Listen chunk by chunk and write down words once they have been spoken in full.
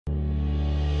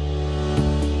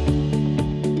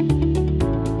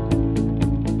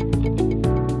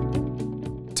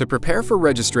To prepare for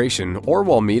registration or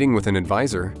while meeting with an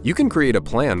advisor, you can create a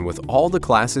plan with all the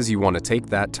classes you want to take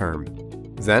that term.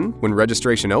 Then, when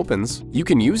registration opens, you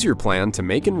can use your plan to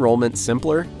make enrollment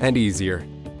simpler and easier.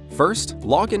 First,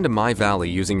 log into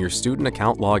MyValley using your student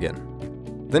account login.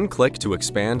 Then click to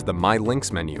expand the My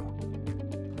Links menu.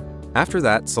 After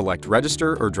that, select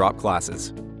Register or Drop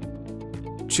Classes.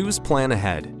 Choose Plan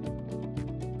Ahead,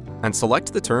 and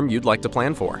select the term you'd like to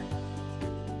plan for.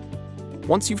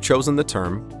 Once you've chosen the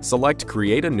term, select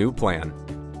Create a New Plan.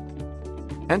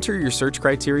 Enter your search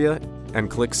criteria and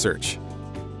click Search.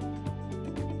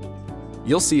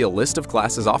 You'll see a list of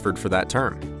classes offered for that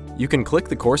term. You can click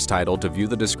the course title to view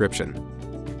the description.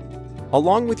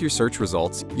 Along with your search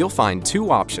results, you'll find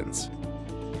two options.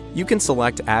 You can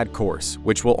select Add Course,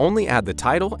 which will only add the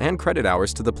title and credit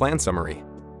hours to the plan summary.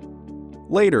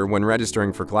 Later, when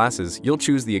registering for classes, you'll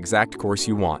choose the exact course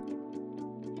you want.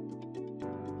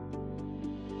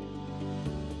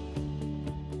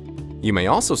 You may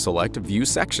also select View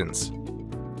Sections.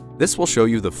 This will show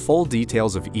you the full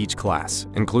details of each class,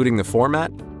 including the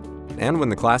format and when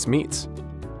the class meets.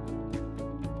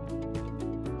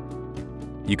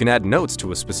 You can add notes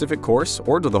to a specific course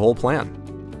or to the whole plan.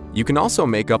 You can also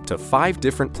make up to 5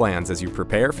 different plans as you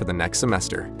prepare for the next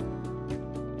semester.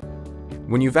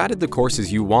 When you've added the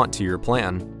courses you want to your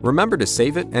plan, remember to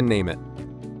save it and name it.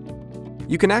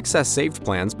 You can access saved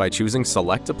plans by choosing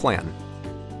Select a Plan.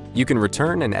 You can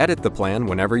return and edit the plan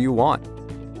whenever you want.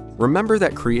 Remember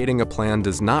that creating a plan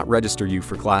does not register you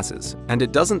for classes, and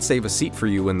it doesn't save a seat for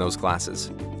you in those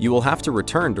classes. You will have to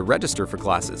return to register for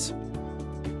classes.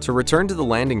 To return to the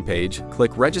landing page,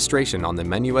 click Registration on the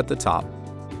menu at the top.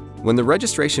 When the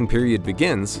registration period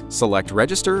begins, select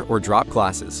Register or Drop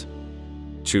Classes.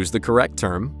 Choose the correct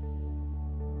term.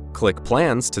 Click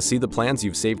Plans to see the plans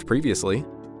you've saved previously.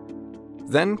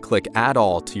 Then click Add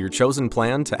All to your chosen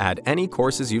plan to add any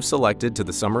courses you've selected to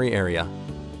the summary area.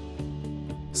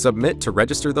 Submit to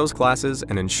register those classes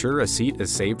and ensure a seat is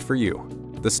saved for you.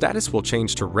 The status will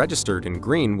change to Registered in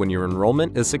green when your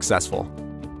enrollment is successful.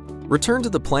 Return to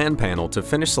the Plan panel to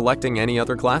finish selecting any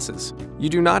other classes. You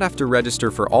do not have to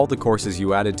register for all the courses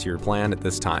you added to your plan at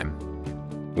this time.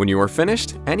 When you are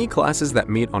finished, any classes that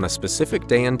meet on a specific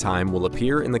day and time will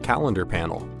appear in the Calendar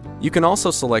panel. You can also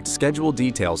select Schedule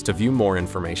Details to view more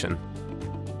information.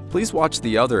 Please watch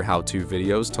the other how-to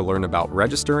videos to learn about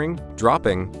registering,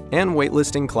 dropping, and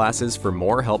waitlisting classes for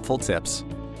more helpful tips.